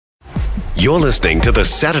You're listening to the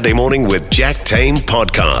Saturday Morning with Jack Tame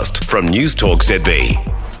podcast from News Talk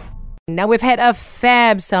ZB. Now, we've had a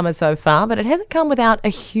fab summer so far, but it hasn't come without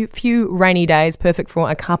a few rainy days, perfect for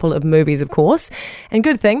a couple of movies, of course. And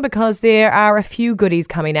good thing, because there are a few goodies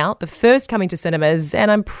coming out, the first coming to cinemas, and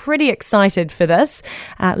I'm pretty excited for this.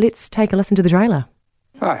 Let's take a listen to the trailer.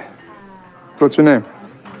 Hi. What's your name?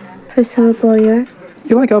 Priscilla.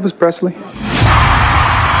 You like Elvis Presley?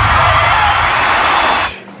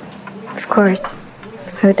 Of course.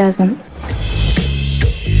 Who doesn't?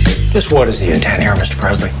 Just what is the intent here, Mr.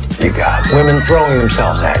 Presley? You got women throwing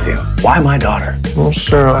themselves at you. Why my daughter? Well,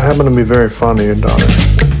 sir, I happen to be very fond of your daughter.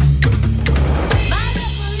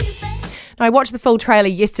 I watched the full trailer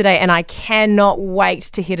yesterday and I cannot wait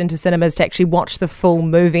to head into cinemas to actually watch the full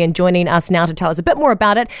movie. And joining us now to tell us a bit more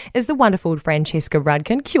about it is the wonderful Francesca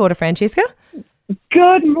Rudkin. Kia ora, Francesca.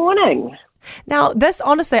 Good morning. Now, this,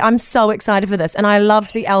 honestly, I'm so excited for this, and I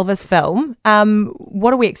loved the Elvis film.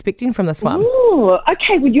 What are we expecting from this one? Ooh,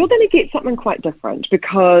 okay, well, you're going to get something quite different,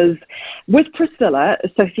 because with Priscilla,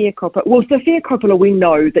 Sofia Coppola, we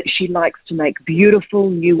know that she likes to make beautiful,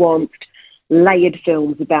 nuanced, layered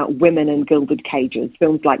films about women in gilded cages,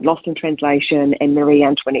 films like Lost in Translation and Marie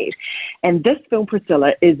Antoinette. And this film,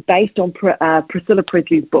 Priscilla, is based on Priscilla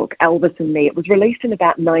Presley's book, Elvis and Me. It was released in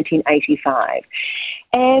about 1985.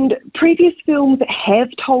 And previous films have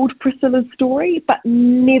told Priscilla's story, but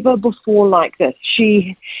never before like this.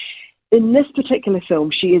 In this particular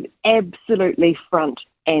film, she is absolutely front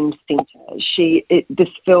and centre. This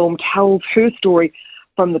film tells her story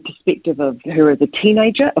from the perspective of her as a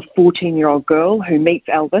teenager, a 14-year-old girl who meets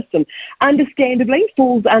Elvis and understandably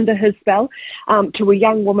falls under his spell, to a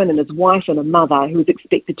young woman and his wife and a mother who is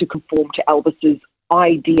expected to conform to Elvis's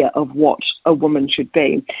idea of what a woman should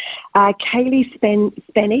be. Kaylee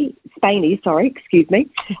Spaney,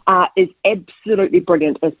 is absolutely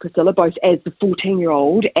brilliant as Priscilla, both as the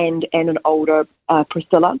 14-year-old and an older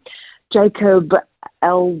Priscilla. Jacob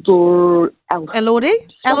Elordi? Yeah,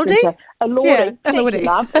 Elordi.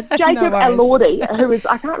 Jacob Elordi, who is,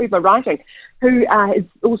 I can't read my writing, who is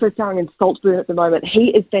also starring in Saltburn at the moment. He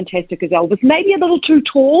is fantastic as Elvis. Maybe a little too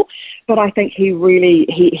tall, but I think he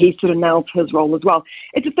sort of nails his role as well.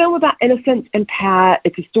 It's a film about innocence and power.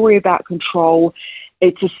 It's a story about control.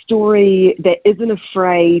 It's a story that isn't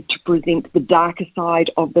afraid to present the darker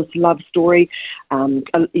side of this love story. A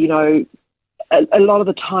lot of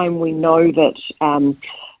the time we know that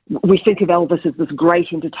we think of Elvis as this great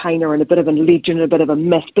entertainer and a bit of a legend, a bit of a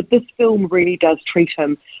myth, but this film really does treat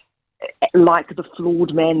him like the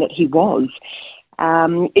flawed man that he was.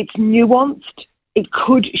 It's nuanced.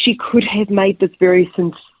 She could have made this very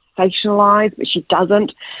sensationalized, but she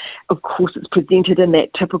doesn't. Of course, it's presented in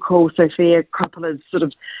that typical Sofia Coppola's sort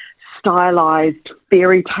of stylized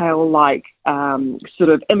fairy tale-like sort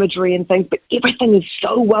of imagery and things, but everything is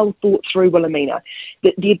so well thought through, Wilhelmina,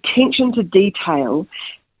 that the attention to detail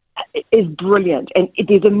is brilliant, and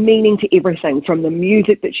there's a meaning to everything, from the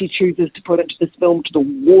music that she chooses to put into this film, to the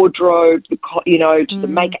wardrobe, to the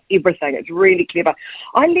makeup, everything. It's really clever.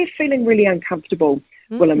 I left feeling really uncomfortable,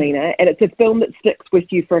 Wilhelmina, and it's a film that sticks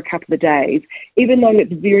with you for a couple of days, even though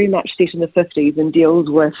it's very much set in the 50s and deals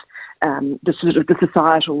with the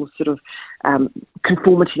societal sort of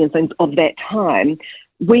conformity and things of that time.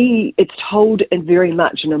 It's told in very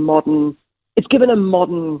much in a modern, it's given a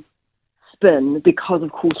modern spin, because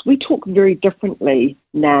of course we talk very differently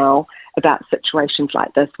now about situations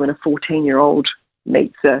like this when a 14-year-old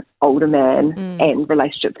meets an older man and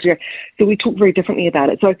relationships. So we talk very differently about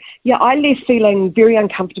it. So yeah, I left feeling very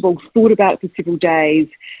uncomfortable, thought about it for several days,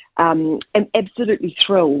 and absolutely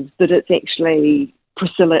thrilled that it's actually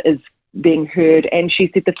Priscilla is being heard, and she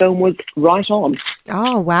said the film was right on.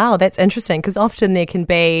 Oh, wow, that's interesting, because often there can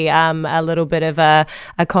be a little bit of a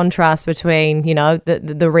contrast between,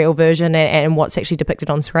 the real version and what's actually depicted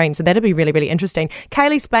on screen. So that'd be really, really interesting.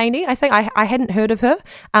 Kaylee Spaney, I think I hadn't heard of her,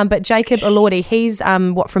 but Jacob Elordi, he's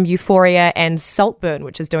from Euphoria and Saltburn,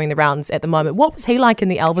 which is doing the rounds at the moment. What was he like in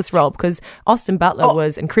the Elvis role? Because Austin Butler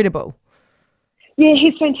was incredible. Yeah,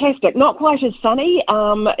 he's fantastic. Not quite as funny.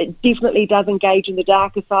 It definitely does engage in the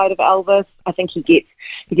darker side of Elvis. I think he gets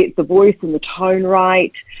the voice and the tone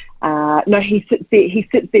right. He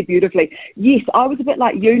sits there beautifully. Yes, I was a bit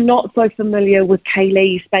like you, not so familiar with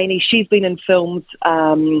Kaylee Spaney. She's been in films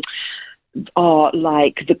like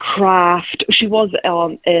The Craft. She was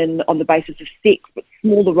on the basis of Sex, but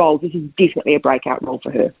smaller roles. This is definitely a breakout role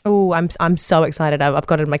for her. Oh, I'm so excited. I've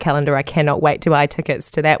got it in my calendar. I cannot wait to buy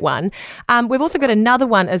tickets to that one. We've also got another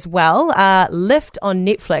one as well, Lift on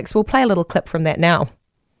Netflix. We'll play a little clip from that now.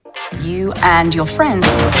 You and your friends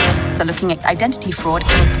are looking at identity fraud.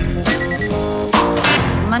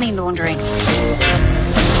 money laundering,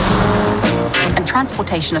 and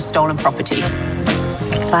transportation of stolen property.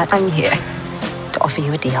 But I'm here to offer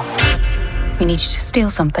you a deal. We need you to steal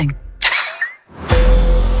something.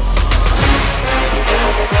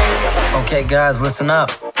 Okay, guys, listen up.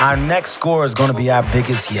 Our next score is going to be our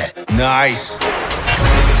biggest yet. Nice.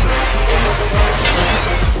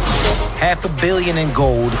 $500 million in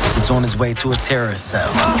gold is on its way to a terrorist cell.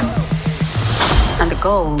 And the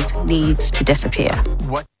gold needs to disappear.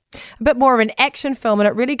 What? A bit more of an action film, and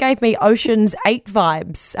it really gave me Ocean's 8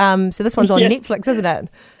 vibes. So this one's on Netflix, isn't it?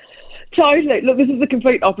 Totally. Look, this is the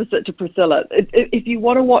complete opposite to Priscilla. If you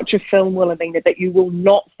want to watch a film, Wilhelmina, that you will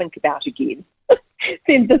not think about again,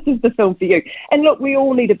 then this is the film for you. And look, we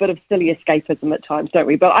all need a bit of silly escapism at times, don't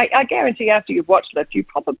we? But I guarantee after you've watched it, you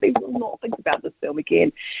probably will not think about this film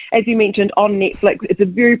again. As you mentioned, on Netflix, it's a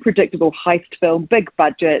very predictable heist film, big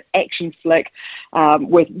budget, action flick,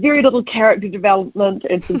 with very little character development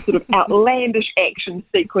and some sort of outlandish action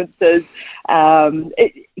sequences.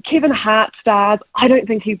 Kevin Hart stars. I don't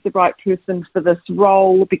think he's the right person for this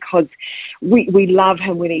role because we love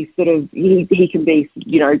him when he's he can be,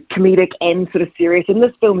 comedic and sort of serious. In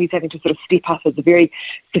this film, he's having to sort of step up as a very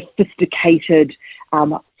sophisticated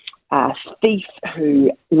thief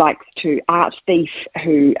who likes to art thief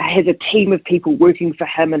who has a team of people working for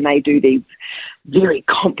him, and they do these very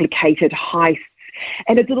complicated heists.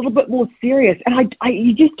 And it's a little bit more serious. And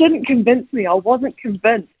you just didn't convince me. I wasn't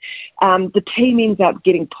convinced. The team ends up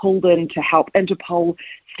getting pulled in to help Interpol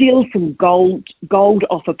steal some gold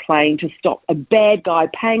off a plane to stop a bad guy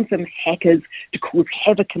paying some hackers to cause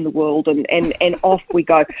havoc in the world. And off we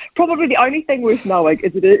go. Probably the only thing worth knowing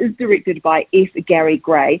is it is directed by F. Gary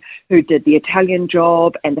Gray, who did The Italian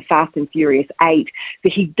Job and The Fast and Furious 8.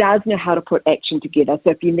 So he does know how to put action together.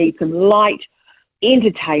 So if you need some light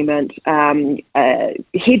entertainment, head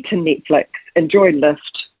to Netflix, enjoy Lyft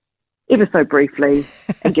ever so briefly,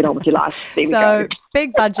 and get on with your life. There we go.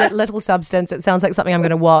 Big budget, little substance. It sounds like something I'm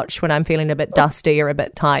going to watch when I'm feeling a bit dusty or a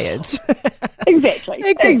bit tired. Exactly.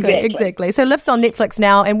 So Lyft's on Netflix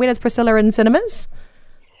now, and when is Priscilla in cinemas?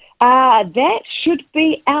 That should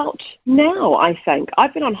be out now, I think.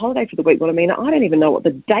 I've been on holiday for the week, I don't even know what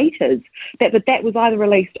the date is. But that was either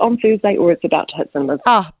released on Thursday or it's about to hit cinemas.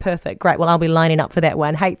 Perfect. Great. Well, I'll be lining up for that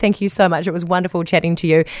one. Hey, thank you so much. It was wonderful chatting to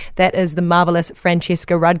you. That is the marvellous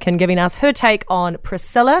Francesca Rudkin giving us her take on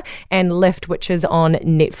Priscilla and Lyft, which is on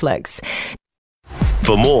Netflix.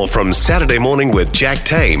 For more from Saturday Morning with Jack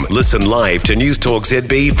Tame, listen live to News Talk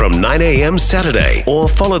ZB from 9 a.m. Saturday or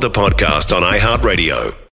follow the podcast on iHeartRadio.